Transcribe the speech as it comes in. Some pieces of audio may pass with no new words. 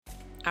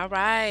All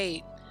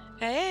right.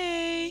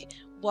 Hey,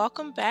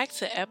 welcome back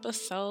to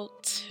episode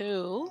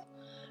 2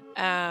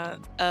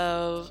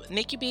 of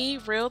Nikki B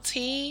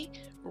Realty.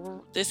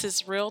 This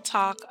is Real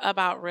Talk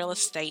about real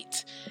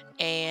estate.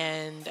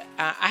 And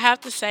I have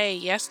to say,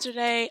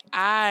 yesterday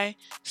I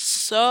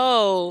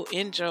so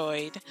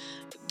enjoyed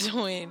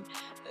doing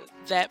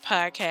that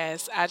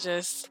podcast.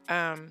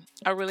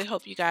 I really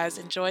hope you guys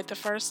enjoyed the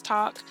first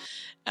talk.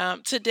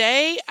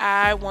 Today,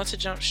 I want to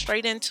jump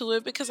straight into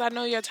it because I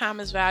know your time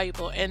is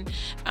valuable, and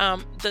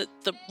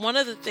the one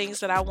of the things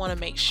that I want to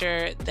make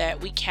sure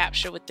that we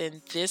capture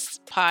within this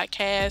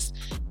podcast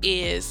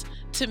is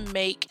to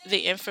make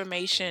the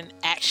information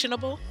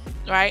actionable.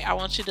 Right? I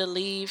want you to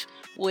leave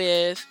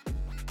with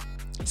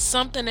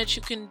something that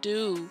you can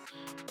do,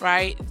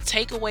 right?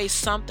 Take away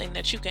something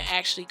that you can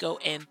actually go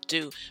and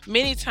do.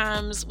 Many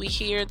times we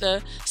hear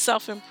the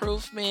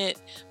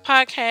self-improvement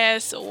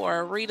podcast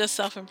or read a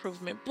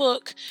self-improvement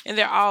book, and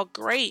they're all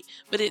great,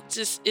 but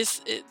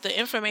the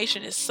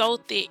information is so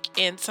thick,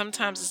 and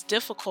sometimes it's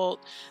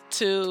difficult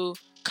to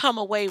come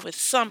away with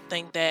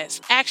something that's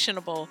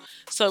actionable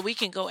so we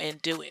can go and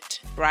do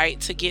it, right,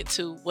 to get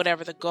to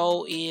whatever the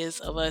goal is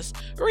of us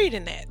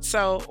reading that,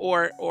 so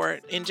or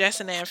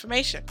ingesting that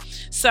information.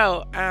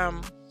 So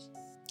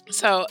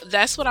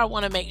that's what I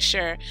want to make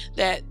sure,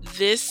 that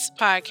this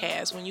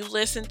podcast, when you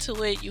listen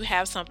to it, you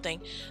have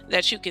something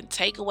that you can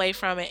take away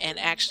from it and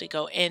actually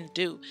go and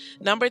do.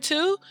 Number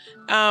 2,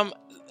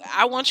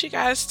 I want you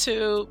guys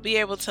to be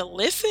able to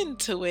listen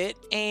to it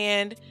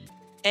and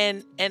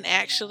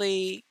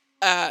actually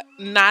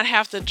not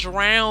have to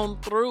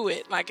drown through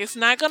it. Like, it's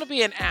not going to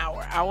be an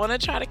hour. I want to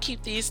try to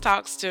keep these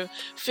talks to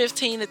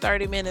 15 to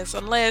 30 minutes,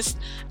 unless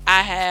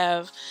I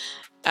have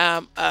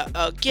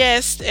a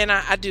guest, and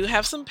I do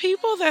have some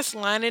people that's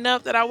lining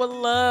up that I would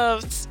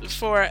love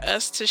for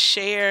us to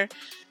share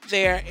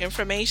their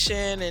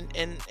information,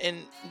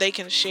 and they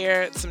can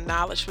share some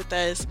knowledge with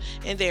us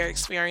and their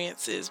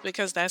experiences,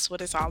 because that's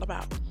what it's all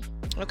about.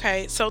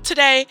 Okay, so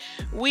today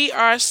we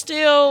are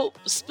still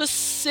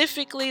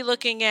specifically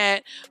looking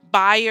at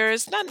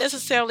buyers, not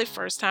necessarily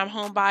first-time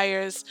home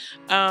buyers,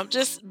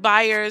 just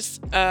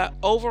buyers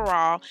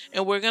overall,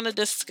 and we're going to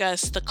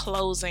discuss the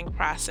closing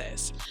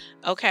process.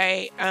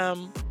 Okay,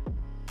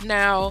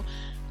 now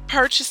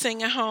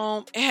purchasing a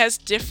home, it has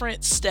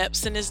different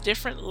steps and it's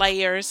different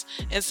layers,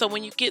 and so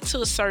when you get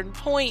to a certain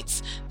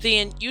points,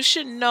 then you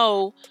should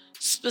know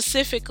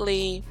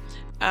specifically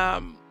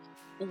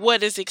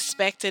what is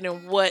expected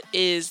and what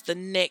is the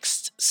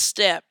next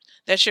step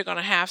that you're going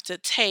to have to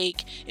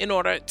take in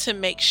order to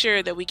make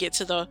sure that we get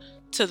to the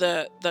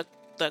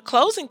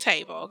closing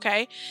table.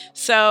 Okay,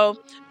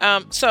 so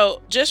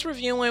just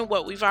reviewing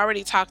what we've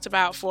already talked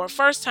about for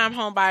first time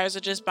home buyers, or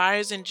just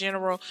buyers in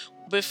general.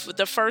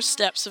 The first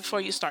steps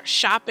before you start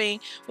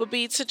shopping would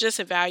be to just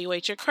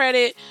evaluate your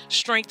credit,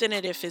 strengthen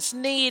it if it's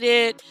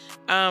needed.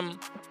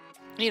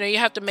 You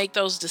have to make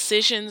those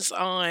decisions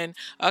on,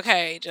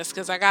 okay, just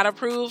because I got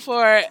approved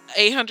for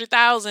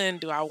 $800,000,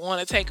 do I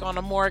want to take on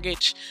a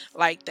mortgage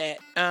like that?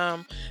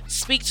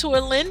 Speak to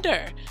a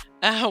lender.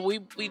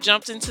 We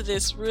jumped into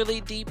this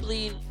really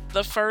deeply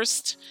the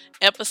first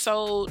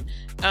episode.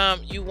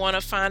 You want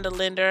to find a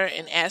lender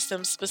and ask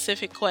them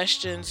specific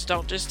questions.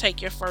 Don't just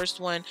take your first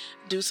one.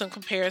 Do some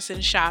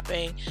comparison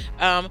shopping.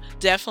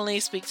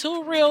 Definitely speak to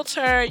a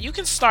realtor. You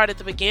can start at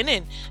the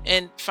beginning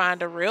and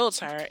find a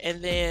realtor,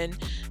 and then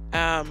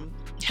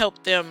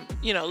help them,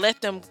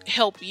 let them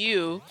help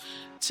you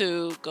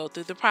to go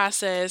through the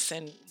process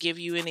and give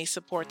you any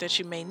support that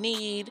you may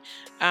need.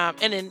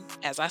 And then,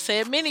 as I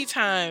said many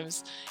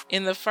times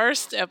in the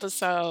first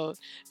episode,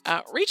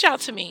 reach out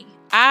to me.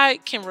 I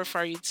can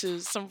refer you to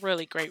some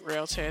really great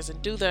realtors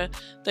and do the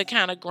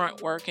kind of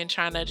grunt work and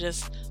trying to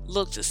just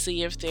look to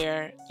see if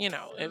they're,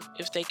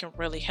 if they can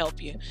really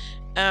help you.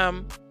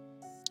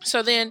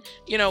 So then,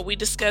 we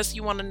discussed,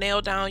 you want to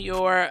nail down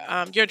your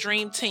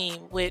dream team,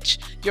 which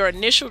your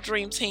initial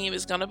dream team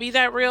is going to be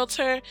that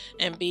realtor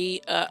and be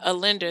a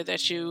lender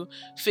that you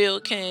feel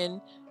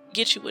can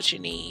get you what you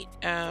need.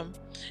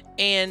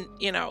 And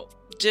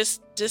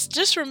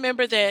just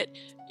remember that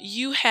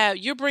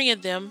you're bringing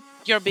them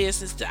your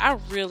business. I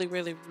really,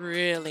 really,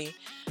 really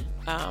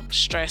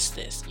stress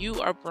this.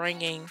 You are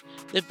bringing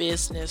the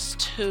business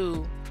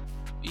to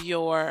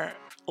your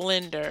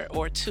lender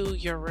or to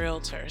your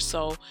realtor,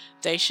 so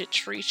they should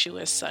treat you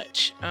as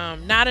such,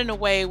 not in a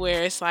way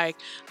where it's like,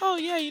 oh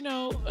yeah,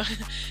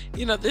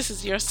 this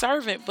is your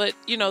servant, but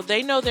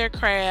they know their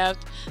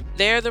craft,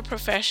 they're the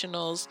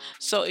professionals.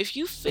 So if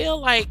you feel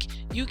like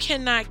you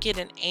cannot get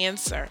an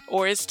answer,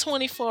 or it's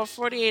 24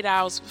 48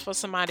 hours before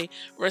somebody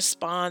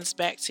responds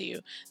back to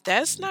you,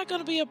 that's not going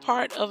to be a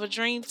part of a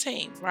dream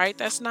team, right?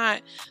 That's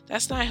not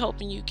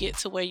helping you get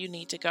to where you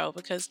need to go,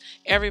 because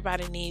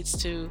everybody needs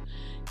to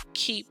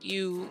keep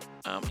you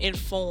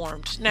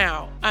informed.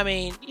 Now,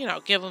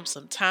 give them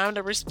some time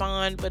to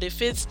respond, but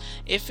if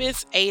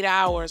it's 8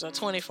 hours or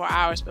 24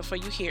 hours before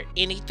you hear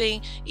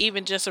anything,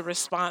 even just a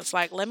response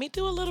like, let me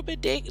do a little bit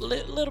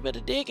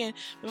of digging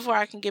before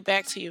I can get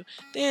back to you,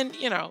 then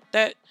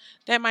that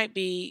might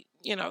be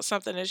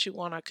something that you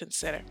want to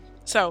consider.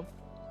 So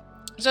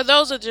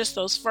those are just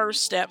those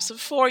first steps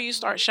before you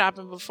start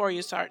shopping, before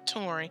you start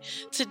touring.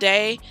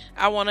 Today,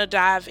 I want to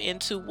dive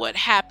into what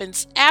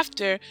happens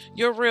after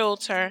your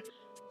realtor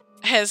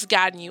has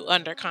gotten you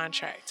under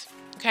contract.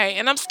 Okay,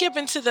 and I'm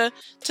skipping to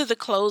the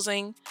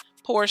closing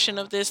portion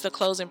of this, the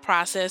closing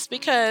process,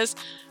 because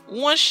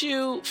once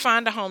you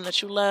find a home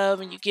that you love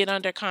and you get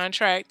under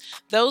contract,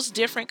 those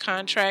different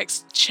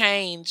contracts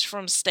change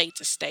from state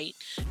to state.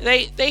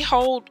 They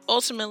hold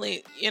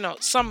ultimately,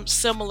 some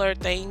similar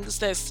things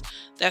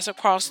that's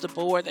across the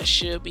board that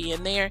should be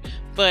in there,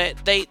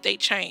 but they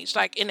change.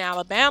 Like in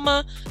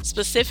Alabama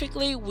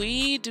specifically,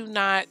 we do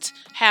not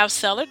have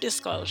seller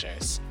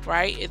disclosures,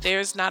 right?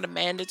 There's not a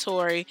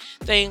mandatory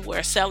thing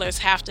where sellers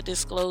have to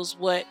disclose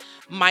what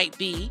might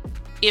be,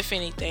 if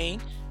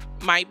anything,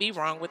 might be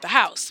wrong with the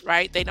house,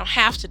 right? They don't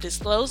have to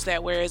disclose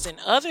that, whereas in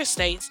other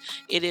states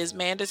it is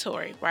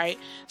mandatory, right?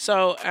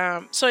 So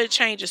it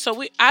changes.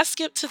 So I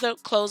skip to the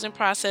closing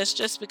process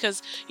just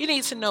because you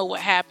need to know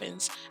what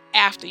happens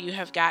after you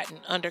have gotten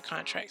under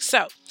contract.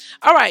 So,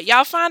 all right,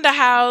 y'all find a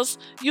house,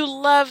 you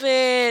love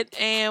it,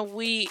 and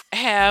we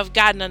have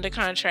gotten under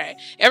contract.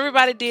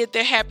 Everybody did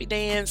their happy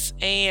dance,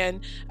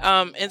 and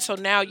so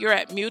now you're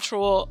at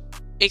mutual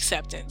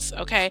acceptance.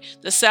 Okay,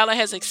 the seller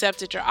has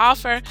accepted your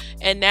offer,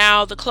 and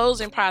now the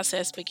closing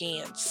process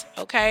begins.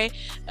 Okay,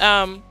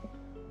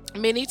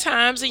 many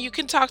times, and you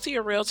can talk to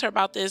your realtor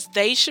about this,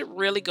 they should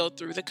really go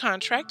through the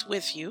contract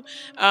with you,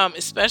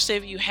 especially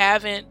if you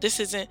haven't. This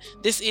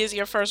is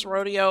your first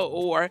rodeo,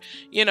 or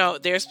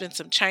there's been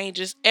some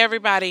changes.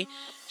 Everybody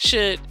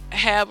should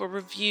have a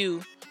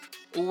review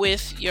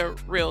with your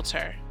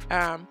realtor.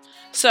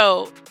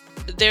 So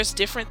there's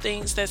different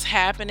things that's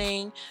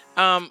happening.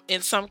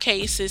 In some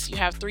cases, you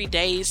have 3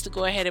 days to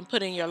go ahead and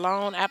put in your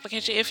loan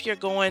application. If you're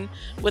going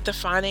with a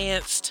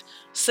financed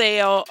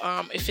sale,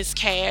 if it's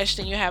cash,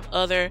 then you have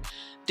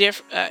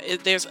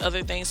there's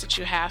other things that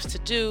you have to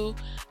do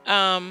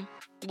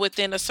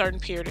within a certain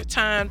period of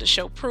time to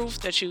show proof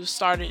that you've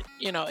started,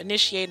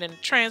 initiating the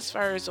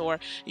transfers, or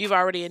you've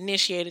already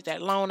initiated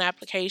that loan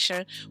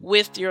application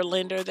with your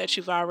lender that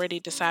you've already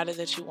decided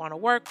that you want to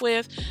work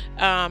with.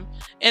 And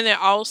then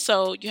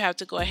also you have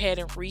to go ahead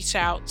and reach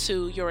out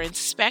to your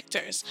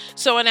inspectors.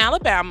 So in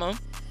Alabama,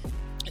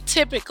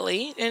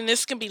 typically, and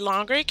this can be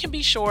longer, it can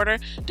be shorter,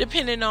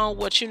 depending on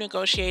what you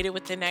negotiated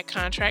within that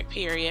contract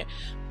period,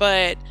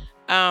 but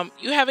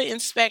you have an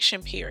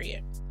inspection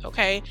period.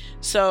 Okay,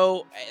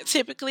 so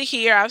typically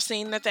here I've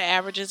seen that the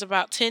average is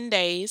about 10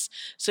 days.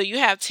 So you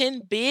have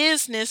 10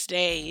 business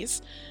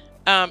days,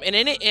 and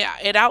then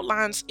it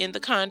outlines in the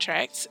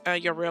contracts,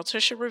 your realtor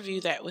should review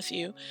that with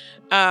you,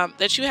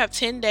 that you have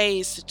 10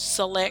 days to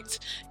select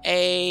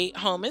a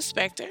home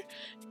inspector,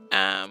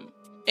 and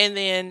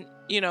then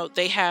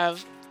they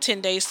have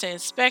 10 days to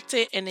inspect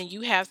it, and then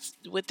you have,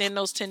 within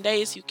those 10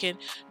 days, you can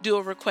do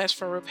a request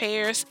for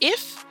repairs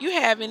if you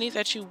have any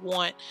that you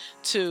want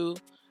to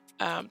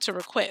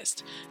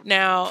request.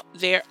 Now,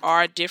 there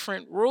are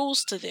different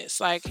rules to this.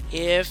 Like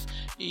if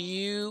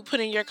you put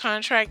in your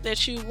contract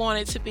that you want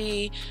it to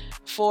be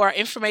for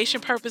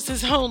information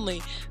purposes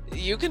only,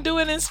 you can do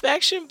an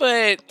inspection,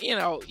 but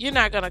you're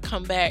not going to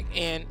come back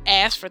and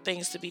ask for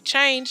things to be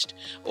changed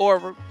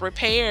or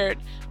repaired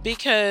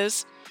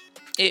because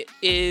it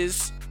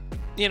is,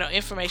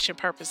 information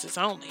purposes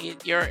only.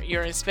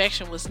 Your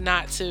inspection was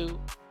not to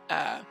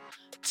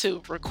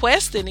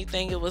request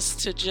anything. It was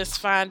to just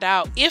find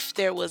out if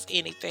there was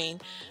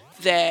anything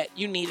that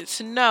you needed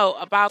to know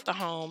about the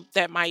home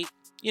that might,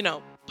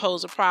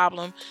 pose a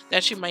problem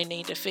that you may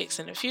need to fix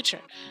in the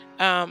future.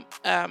 And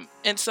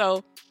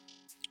so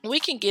we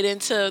can get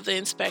into the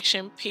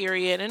inspection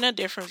period in a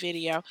different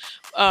video,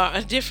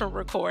 a different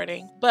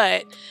recording.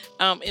 But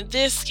in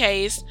this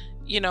case,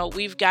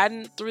 we've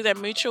gotten through that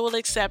mutual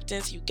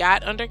acceptance. You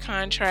got under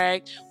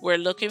contract. We're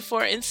looking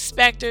for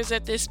inspectors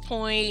at this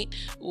point.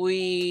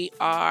 We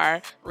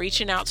are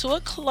reaching out to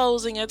a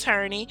closing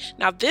attorney.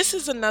 Now, this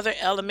is another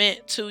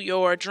element to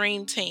your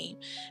dream team.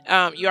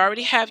 You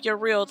already have your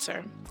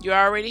realtor. You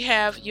already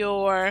have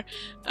your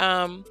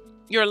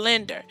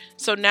lender.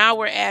 So now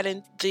we're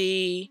adding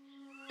the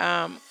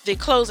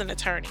closing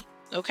attorney.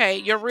 Okay,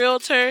 your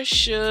realtor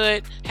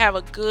should have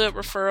a good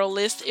referral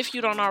list if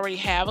you don't already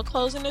have a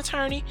closing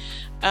attorney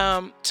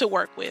to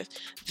work with.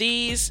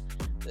 These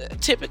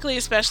typically,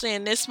 especially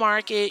in this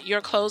market, your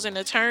closing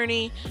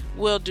attorney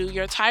will do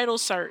your title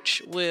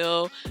search,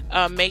 will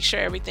make sure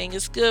everything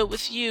is good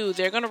with you.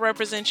 They're going to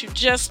represent you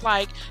just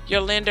like your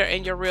lender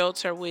and your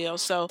realtor will.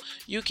 So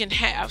you can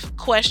have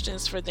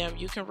questions for them.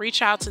 You can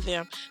reach out to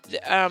them.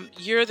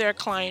 You're their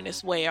client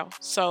as well.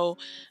 So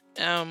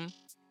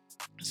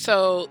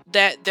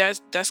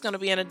that's going to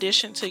be an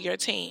addition to your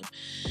team.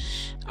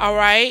 All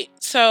right.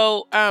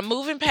 So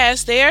moving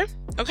past there.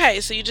 Okay.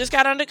 So you just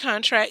got under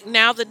contract.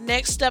 Now the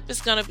next step is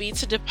going to be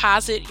to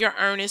deposit your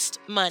earnest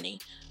money.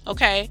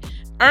 Okay.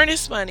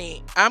 Earnest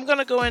money. I'm going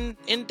to go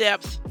in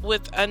depth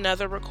with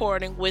another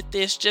recording with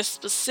this, just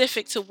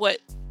specific to what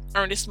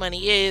earnest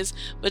money is,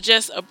 but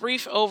just a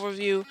brief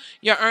overview.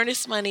 Your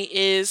earnest money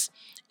is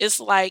it's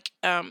like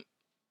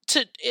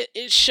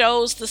it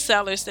shows the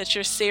sellers that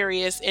you're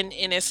serious, and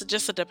it's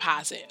just a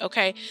deposit.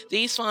 Okay,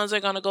 these funds are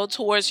going to go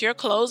towards your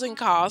closing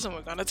costs, and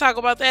we're going to talk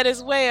about that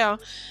as well.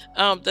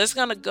 That's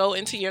going to go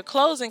into your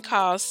closing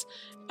costs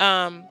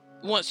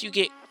once you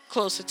get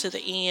closer to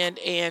the end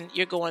and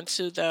you're going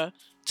to the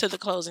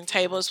closing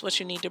table. Is what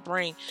you need to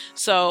bring.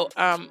 So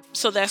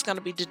that's going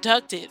to be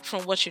deducted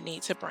from what you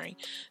need to bring.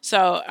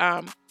 So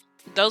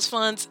those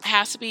funds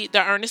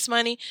the earnest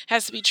money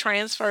has to be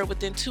transferred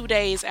within 2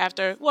 days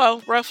after,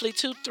 well, roughly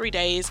 2-3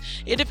 days.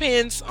 It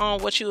depends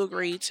on what you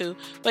agree to.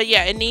 But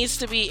yeah, it needs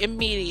to be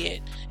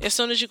immediate. As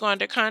soon as you go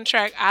under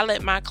contract, I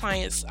let my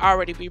clients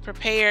already be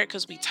prepared,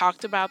 because we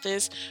talked about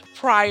this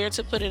prior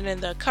to putting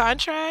in the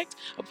contract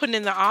or putting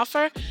in the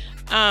offer.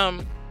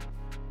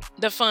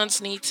 The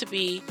funds need to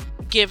be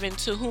given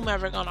to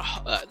whomever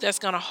that's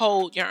gonna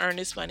hold your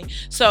earnest money.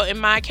 So in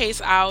my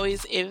case, I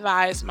always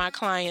advise my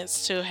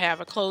clients to have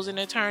a closing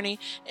attorney,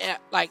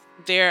 like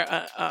they're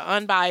an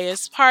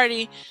unbiased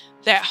party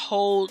that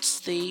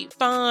holds the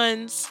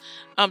funds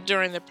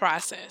during the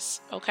process.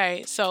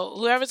 Okay, so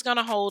whoever's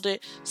gonna hold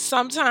it,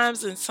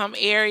 sometimes in some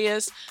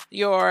areas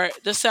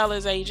the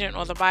seller's agent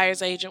or the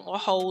buyer's agent will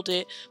hold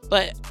it,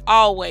 but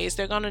always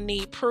they're gonna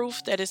need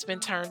proof that it's been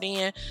turned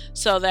in.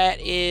 So that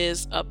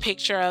is a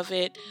picture of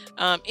it.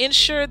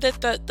 Ensure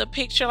that the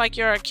picture, like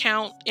your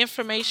account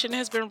information,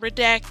 has been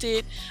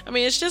redacted. I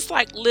mean, it's just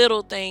like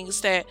little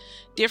things that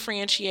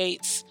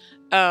differentiates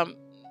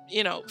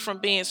from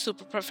being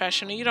super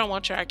professional. You don't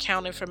want your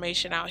account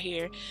information out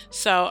here.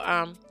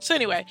 So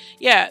anyway,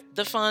 yeah,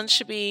 the funds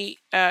should be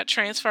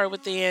transferred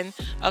within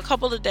a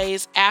couple of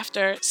days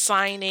after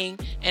signing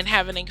and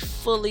having a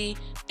fully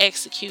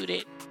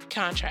executed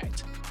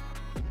contract.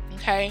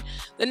 Okay.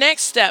 The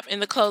next step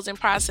in the closing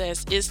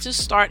process is to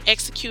start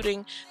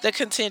executing the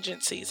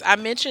contingencies. I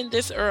mentioned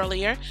this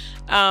earlier,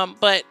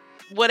 but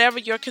whatever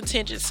your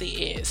contingency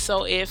is.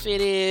 So if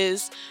it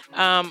is,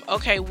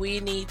 we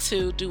need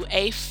to do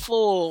a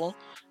full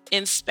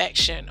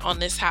inspection on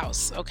this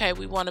house. Okay,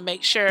 we want to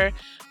make sure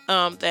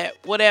that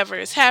whatever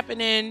is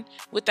happening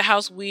with the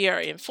house, we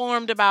are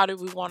informed about it.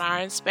 We want our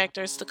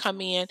inspectors to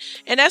come in,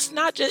 and that's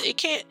not just,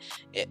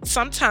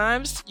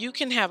 sometimes you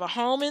can have a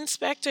home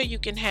inspector, you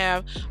can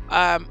have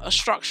a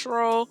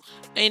structural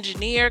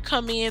engineer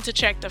come in to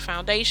check the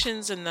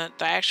foundations and the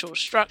actual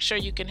structure.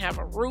 You can have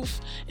a roof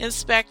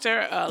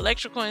inspector,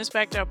 electrical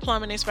inspector, a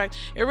plumbing inspector.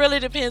 It really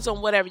depends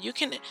on whatever. You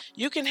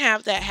can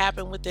have that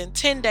happen within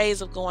 10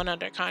 days of going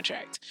under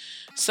contract.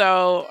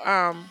 So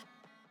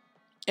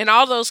and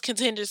all those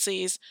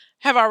contingencies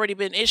have already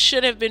it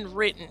should have been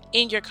written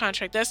in your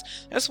contract.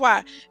 That's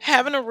why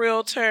having a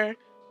realtor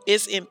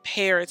is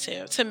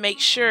imperative, to make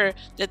sure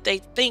that they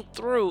think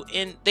through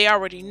and they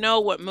already know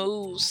what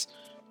moves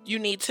you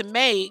need to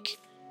make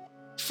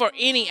for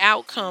any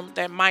outcome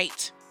that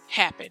might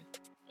happen.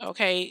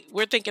 Okay,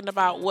 we're thinking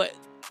about what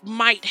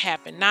might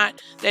happen,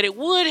 not that it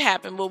would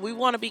happen, but we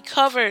want to be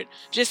covered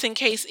just in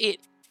case it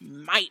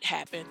might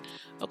happen.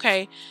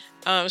 Okay,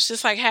 it's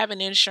just like having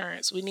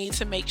insurance. We need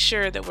to make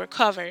sure that we're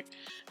covered.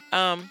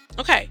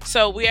 Okay,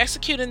 so we're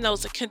executing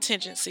those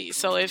contingencies.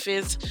 So if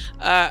it's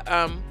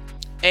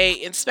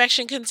a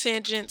inspection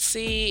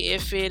contingency,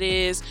 if it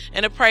is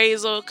an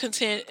appraisal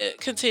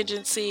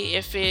contingency,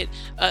 if it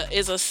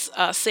is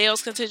a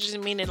sales contingency,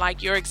 meaning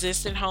like your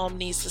existing home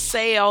needs to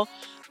sell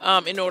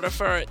in order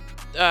for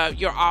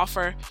your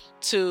offer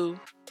to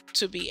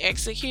be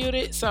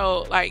executed.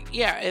 So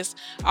it's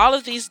all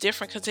of these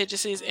different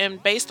contingencies,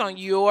 and based on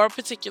your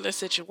particular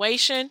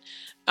situation,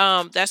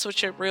 that's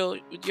what your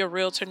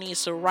realtor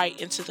needs to write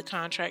into the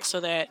contract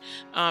so that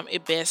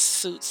it best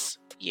suits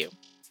you.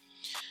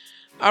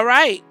 All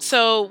right,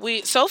 so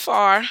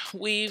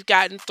we've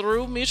gotten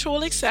through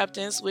mutual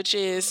acceptance, which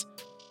is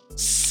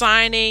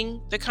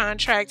signing the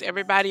contract,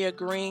 everybody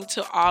agreeing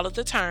to all of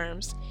the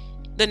terms.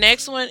 The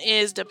next one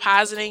is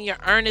depositing your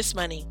earnest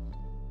money,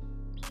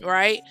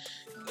 right?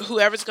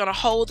 Whoever's going to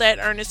hold that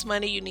earnest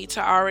money, you need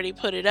to already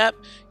put it up,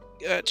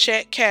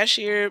 check,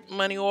 cashier,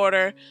 money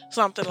order,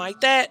 something like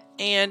that,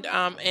 and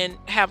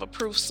have a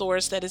proof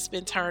source that it's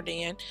been turned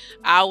in.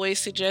 I always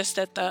suggest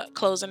that the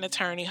closing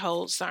attorney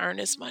holds the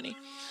earnest money.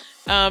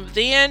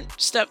 Then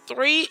step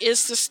 3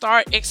 is to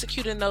start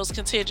executing those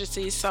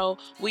contingencies. So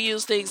we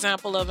use the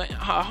example of a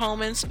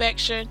home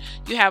inspection.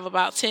 You have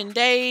about 10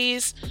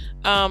 days,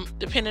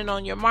 depending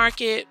on your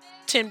market,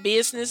 10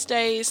 business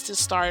days to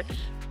start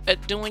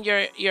doing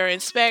your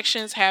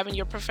inspections, having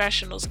your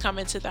professionals come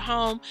into the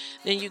home.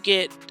 Then you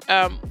get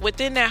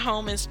within that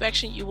home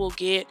inspection, you will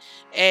get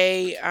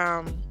a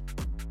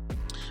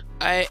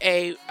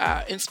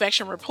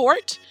inspection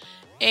report,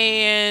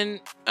 and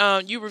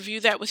you review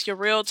that with your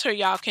realtor.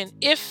 Y'all can,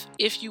 if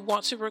you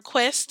want to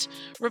request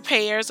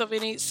repairs of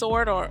any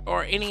sort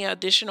or any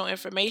additional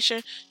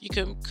information, you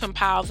can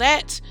compile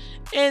that,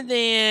 and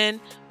then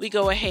we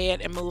go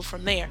ahead and move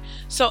from there.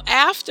 So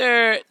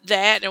after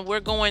that, and we're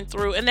going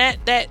through, and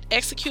that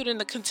executing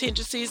the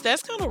contingencies,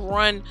 that's going to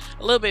run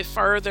a little bit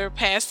further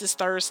past this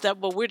third step,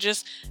 but we're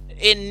just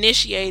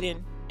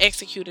initiating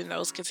executing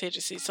those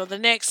contingencies. So the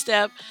next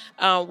step,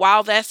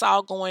 while that's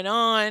all going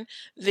on,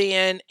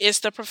 then it's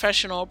the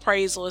professional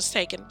appraisal is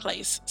taking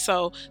place.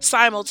 So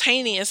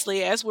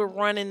simultaneously, as we're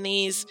running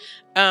these,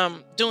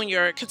 doing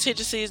your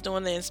contingencies,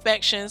 doing the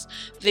inspections,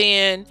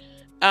 then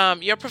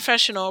your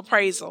professional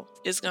appraisal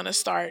is going to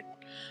start.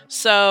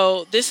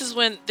 So this is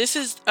when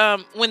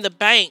the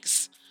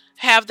banks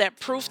have that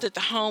proof that the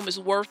home is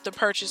worth the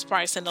purchase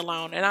price and the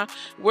loan. And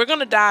we're going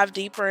to dive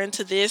deeper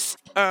into this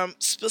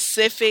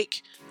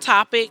specific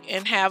topic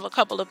and have a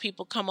couple of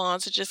people come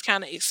on to just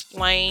kind of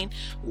explain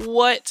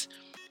what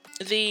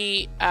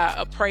the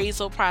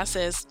appraisal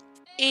process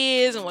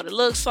is and what it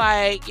looks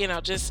like.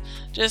 Just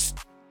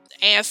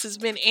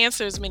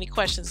answer as many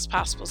questions as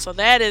possible. So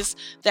that is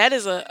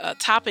a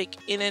topic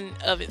in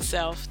and of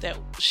itself that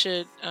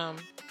should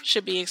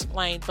be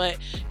explained. But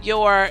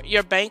your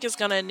bank is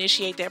going to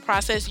initiate that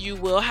process. You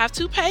will have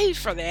to pay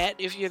for that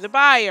if you're the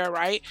buyer,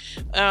 right?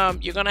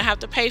 You're going to have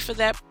to pay for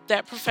that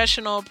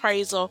professional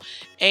appraisal,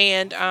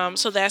 and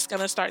so that's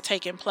going to start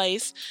taking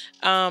place.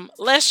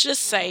 Let's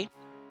just say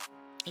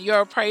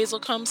your appraisal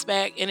comes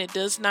back and it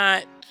doesn't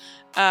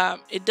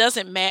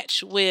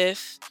match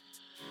with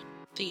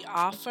the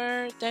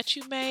offer that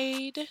you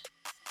made.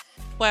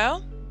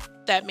 Well,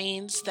 that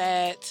means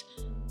that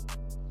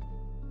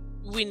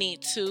we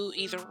need to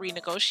either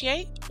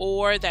renegotiate,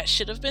 or that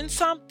should have been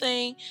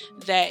something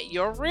that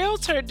your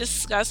realtor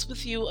discussed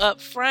with you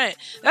up front.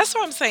 That's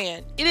what I'm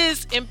saying. It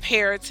is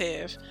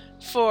imperative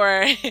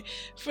for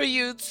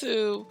you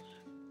to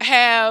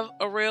have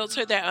a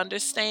realtor that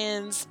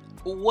understands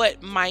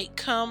what might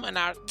come, and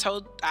I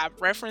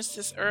referenced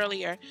this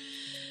earlier,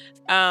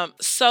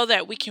 so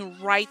that we can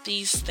write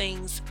these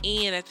things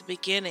in at the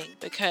beginning,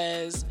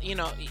 because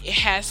it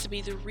has to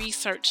be the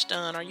research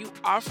done. Are you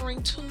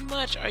offering too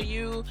much? Are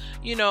you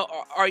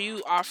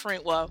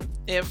offering, well,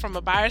 if from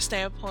a buyer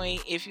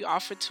standpoint, if you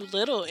offer too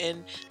little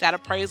and that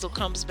appraisal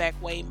comes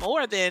back way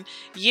more, then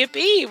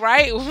yippee,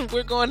 right?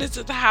 We're going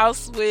into the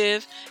house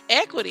with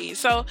equity.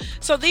 So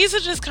these are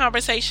just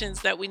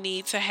conversations that we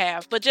need to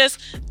have, but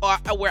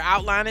we're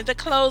outlining the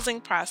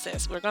closing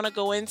process. We're going to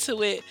go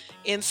into it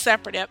in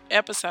separate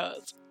episodes.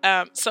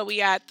 So we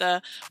got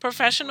the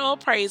professional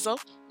appraisal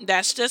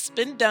that's just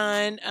been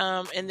done,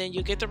 and then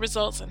you get the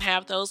results and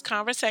have those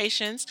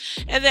conversations.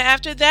 And then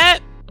after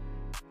that,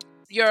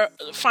 your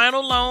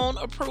final loan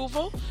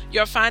approval,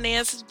 your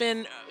finances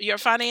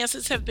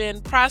have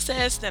been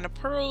processed and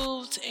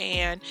approved,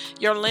 and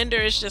your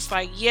lender is just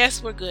like,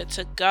 yes, we're good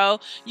to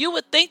go. You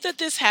would think that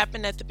this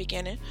happened at the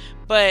beginning,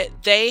 but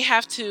they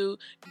have to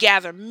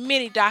gather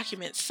many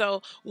documents.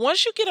 So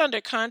once you get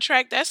under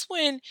contract, that's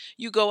when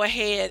you go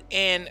ahead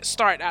and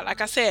start out.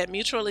 Like I said,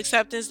 mutual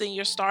acceptance, then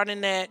you're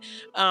starting that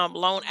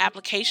loan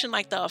application,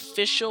 like the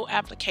official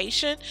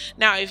application.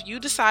 Now, if you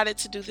decided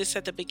to do this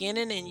at the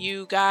beginning and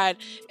you got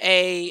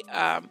a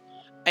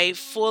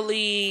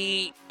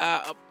fully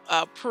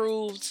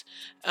approved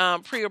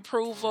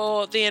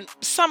pre-approval, then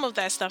some of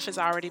that stuff has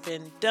already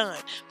been done.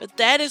 But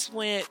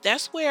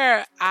that's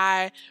where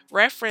I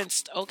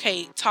referenced,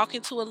 okay,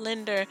 talking to a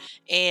lender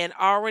and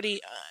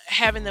already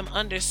having them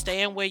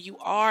understand where you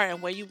are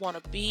and where you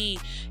want to be.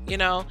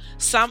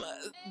 Some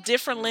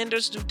different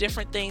lenders do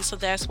different things, so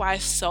that's why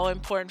it's so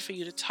important for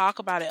you to talk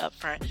about it up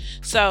front.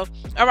 So,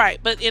 all right,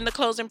 but in the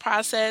closing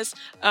process,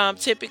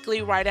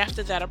 typically right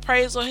after that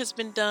appraisal has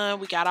been done,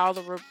 we got all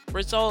the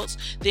results,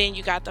 then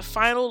you got the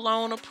final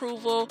loan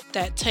approval.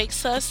 That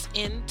takes us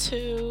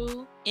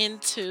into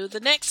the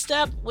next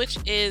step, which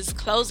is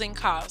closing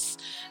costs.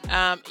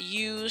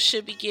 You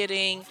should be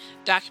getting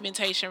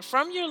documentation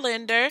from your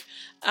lender,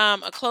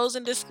 a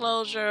closing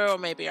disclosure, or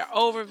maybe an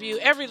overview.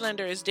 Every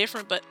lender is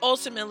different, but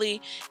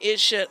ultimately it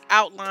should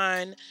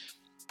outline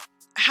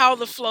how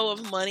the flow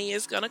of money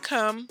is going to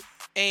come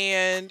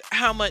and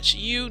how much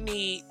you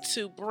need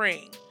to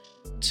bring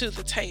to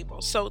the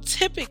table. So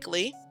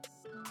typically,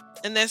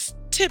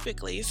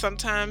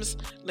 sometimes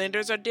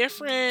lenders are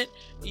different.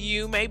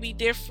 You may be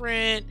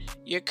different.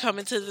 You're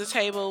coming to the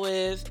table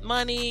with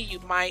money. You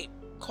might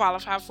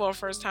qualify for a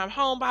first-time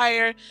home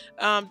buyer,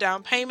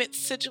 down payment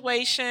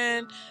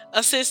situation,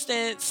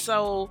 assistance.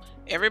 So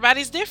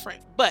everybody's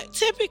different. But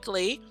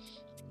typically,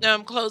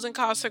 closing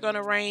costs are going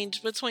to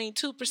range between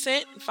 2%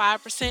 and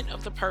 5%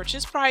 of the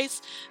purchase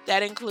price.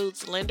 That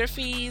includes lender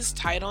fees,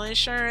 title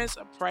insurance,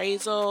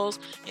 appraisals,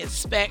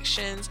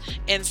 inspections.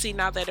 And see,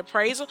 now that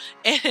appraisal,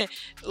 and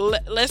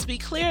let's be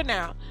clear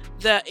now,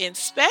 the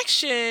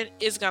inspection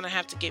is going to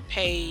have to get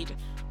paid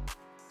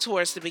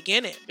towards the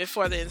beginning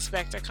before the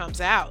inspector comes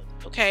out.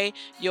 Okay,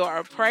 your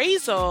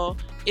appraisal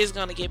is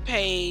going to get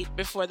paid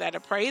before that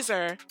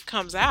appraiser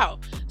comes out.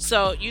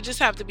 So you just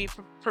have to be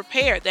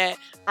prepared that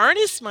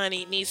earnest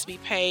money needs to be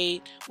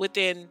paid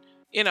within,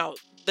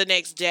 the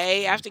next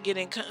day after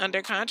getting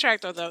under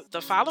contract, or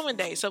the following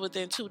day. So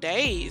within 2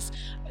 days,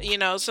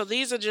 so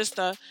these are just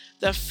the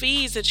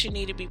fees that you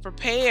need to be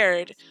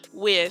prepared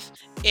with.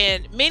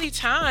 And many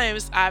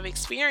times I've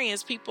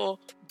experienced people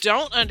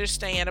don't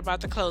understand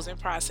about the closing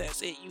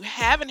process. You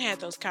haven't had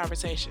those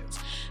conversations.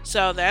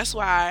 So that's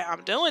why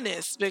I'm doing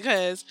this,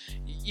 because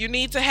you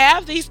need to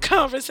have these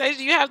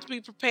conversations. You have to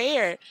be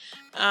prepared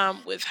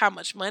with how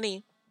much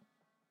money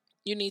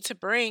you need to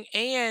bring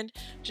and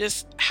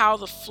just how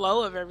the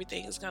flow of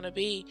everything is going to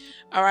be.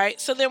 All right.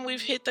 So then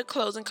we've hit the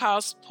closing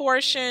costs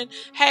portion.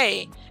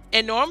 Hey,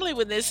 and normally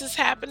when this is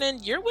happening,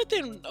 you're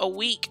within a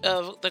week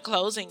of the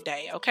closing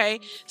day. Okay.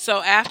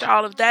 So after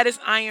all of that is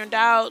ironed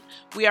out,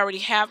 we already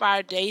have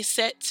our day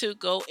set to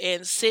go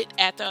and sit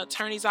at the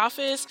attorney's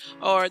office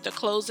or the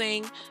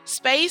closing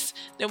space.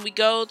 Then we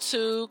go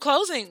to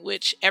closing,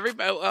 which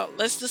everybody,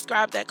 let's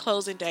describe that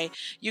closing day.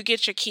 You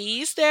get your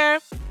keys there.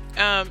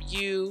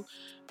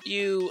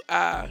 You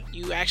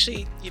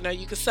actually, you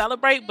can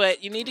celebrate,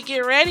 but you need to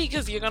get ready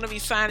because you're going to be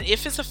signing.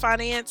 If it's a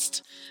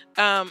financed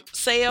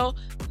sale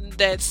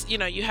that's,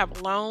 you have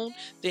a loan,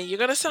 then you're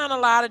going to sign a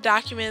lot of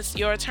documents.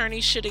 Your attorney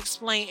should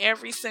explain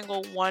every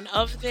single one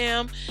of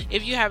them.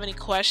 If you have any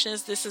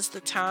questions, this is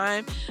the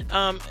time.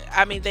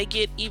 They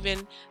get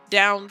even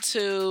down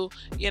to,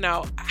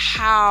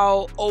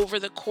 how over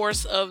the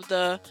course of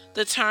the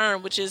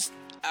term, which is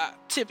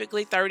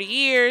typically 30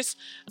 years,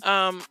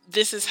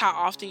 this is how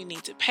often you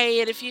need to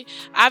pay it.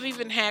 I've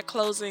even had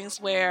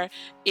closings where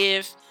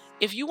if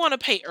you want to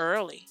pay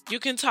early, you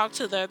can talk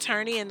to the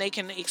attorney and they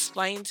can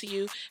explain to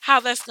you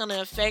how that's going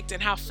to affect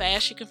and how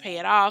fast you can pay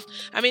it off.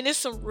 There's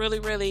some really,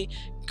 really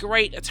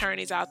great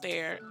attorneys out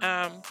there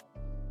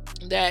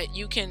that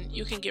you can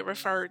get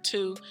referred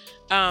to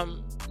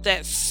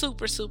that's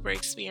super, super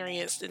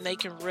experienced, and they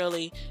can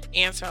really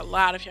answer a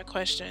lot of your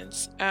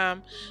questions.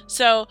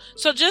 So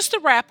just to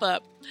wrap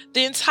up,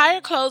 the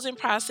entire closing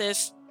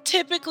process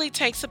typically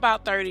takes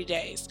about 30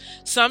 days.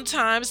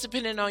 Sometimes,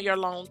 depending on your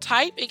loan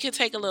type, it can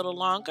take a little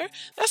longer.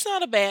 That's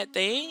not a bad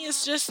thing.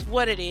 It's just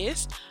what it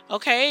is.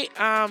 Okay.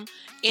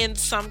 In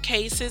some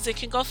cases, it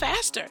can go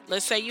faster.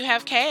 Let's say you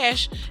have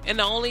cash and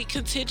the only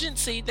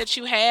contingency that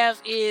you have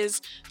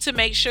is to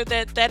make sure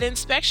that that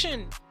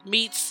inspection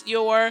meets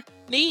your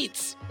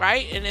needs,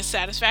 right? And it's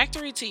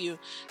satisfactory to you.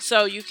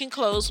 So you can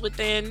close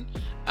within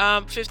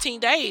 15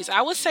 days.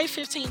 I would say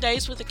 15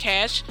 days with a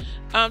cash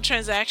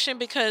transaction,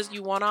 because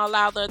you want to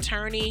allow the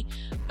attorney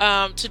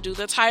to do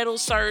the title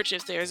search.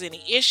 If there's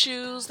any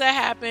issues that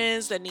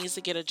happens that needs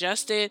to get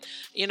adjusted,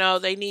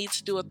 they need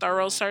to do a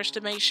thorough search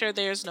to make sure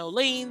there's no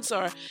liens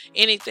or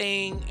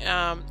anything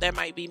that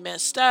might be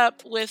messed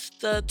up with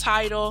the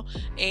title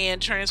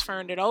and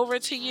transferring it over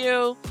to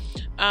you.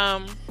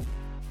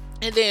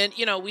 And then,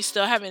 we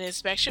still have an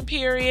inspection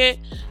period.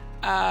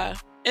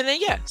 And then,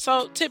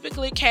 so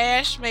typically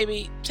cash,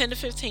 maybe 10 to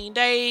 15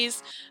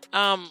 days,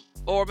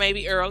 or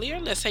maybe earlier.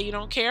 Let's say you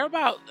don't care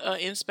about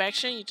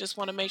inspection. You just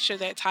want to make sure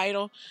that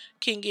title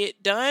can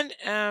get done.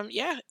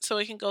 So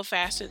it can go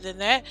faster than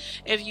that.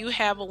 If you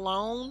have a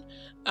loan,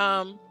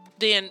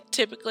 then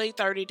typically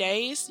 30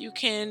 days. You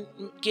can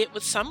get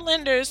with some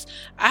lenders.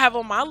 I have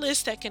on my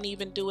list that can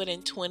even do it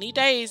in 20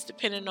 days,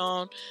 depending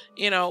on,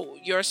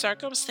 your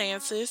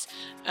circumstances.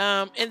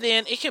 And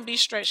then it can be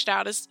stretched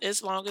out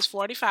as long as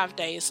 45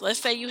 days. Let's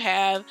say you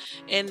have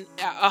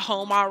a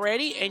home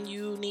already and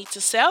you need to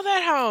sell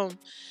that home.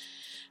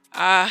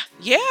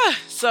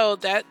 So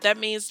that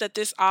means that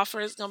this offer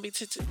is going to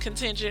be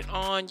contingent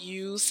on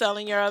you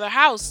selling your other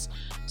house.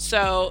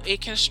 So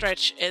it can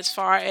stretch as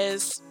far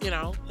as,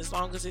 as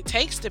long as it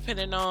takes,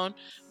 depending on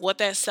what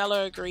that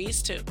seller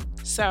agrees to.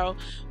 So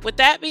with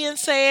that being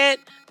said,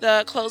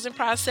 the closing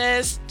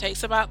process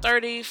takes about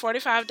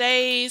 45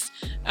 days.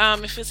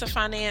 If it's a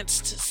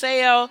financed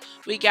sale,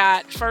 we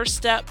got first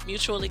step,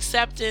 mutual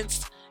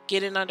acceptance,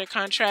 getting under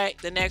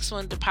contract. The next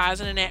one,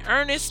 depositing that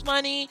earnest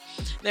money.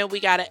 Then we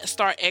got to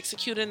start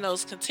executing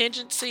those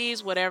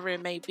contingencies, whatever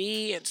it may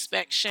be,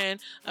 inspection,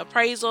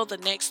 appraisal. The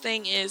next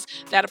thing is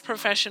that a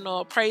professional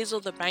appraisal.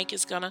 The bank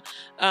is going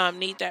to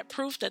need that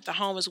proof that the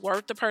home is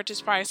worth the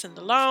purchase price and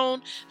the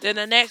loan. Then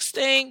the next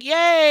thing,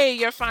 yay,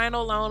 your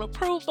final loan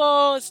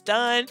approval is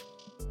done.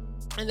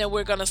 And then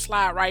we're going to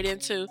slide right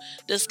into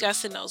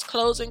discussing those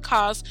closing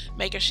costs,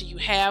 making sure you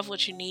have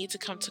what you need to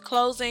come to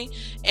closing.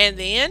 And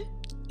then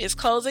it's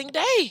closing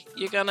day.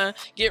 You're going to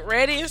get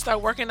ready and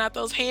start working out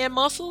those hand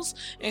muscles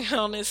and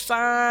going to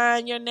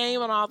sign your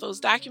name on all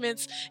those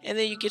documents. And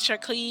then you get your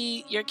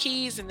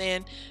keys, and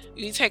then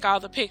you take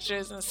all the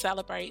pictures and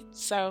celebrate.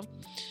 So,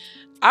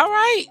 all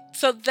right.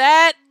 So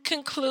that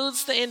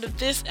concludes the end of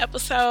this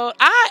episode.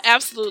 I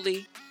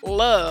absolutely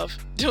love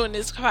doing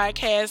this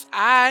podcast.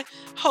 I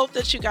hope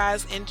that you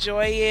guys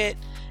enjoy it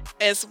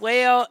as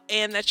well,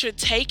 and that you're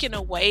taking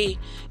away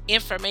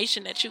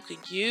information that you can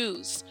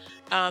use.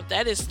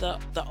 That is the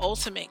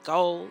ultimate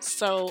goal.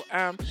 So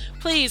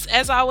please,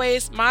 as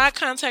always, my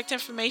contact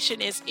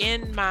information is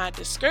in my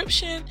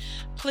description.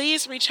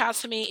 Please reach out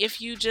to me if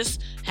you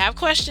just have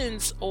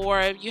questions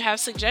or you have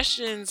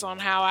suggestions on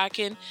how I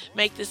can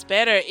make this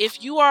better.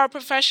 If you are a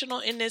professional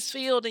in this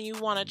field and you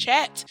want to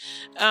chat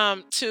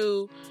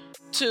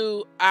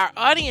to our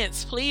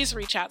audience, please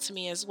reach out to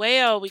me as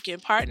well. We can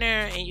partner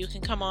and you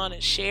can come on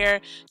and share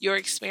your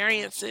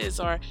experiences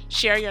or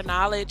share your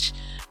knowledge.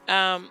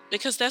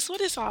 because that's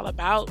what it's all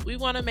about. We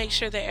want to make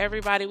sure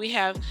that we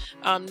have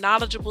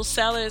knowledgeable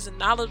sellers and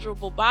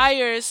knowledgeable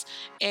buyers,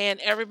 and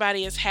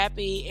everybody is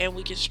happy, and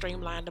we can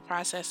streamline the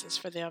processes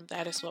for them.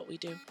 That is what we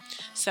do.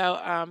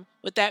 So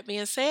with that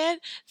being said,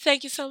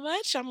 thank you so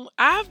much.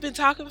 I've been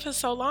talking for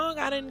so long,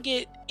 I didn't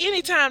get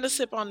any time to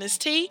sip on this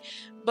tea,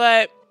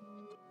 but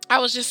I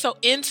was just so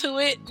into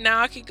it.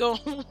 Now I can go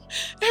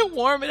and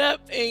warm it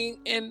up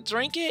and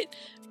drink it.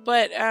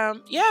 But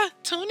yeah,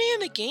 tune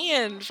in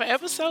again for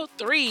episode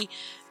 3.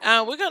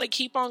 We're going to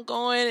keep on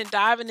going and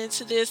diving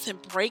into this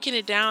and breaking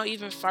it down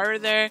even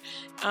further,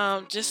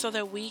 just so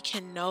that we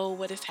can know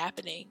what is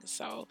happening.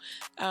 So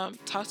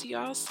talk to you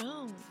all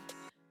soon.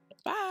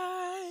 Bye.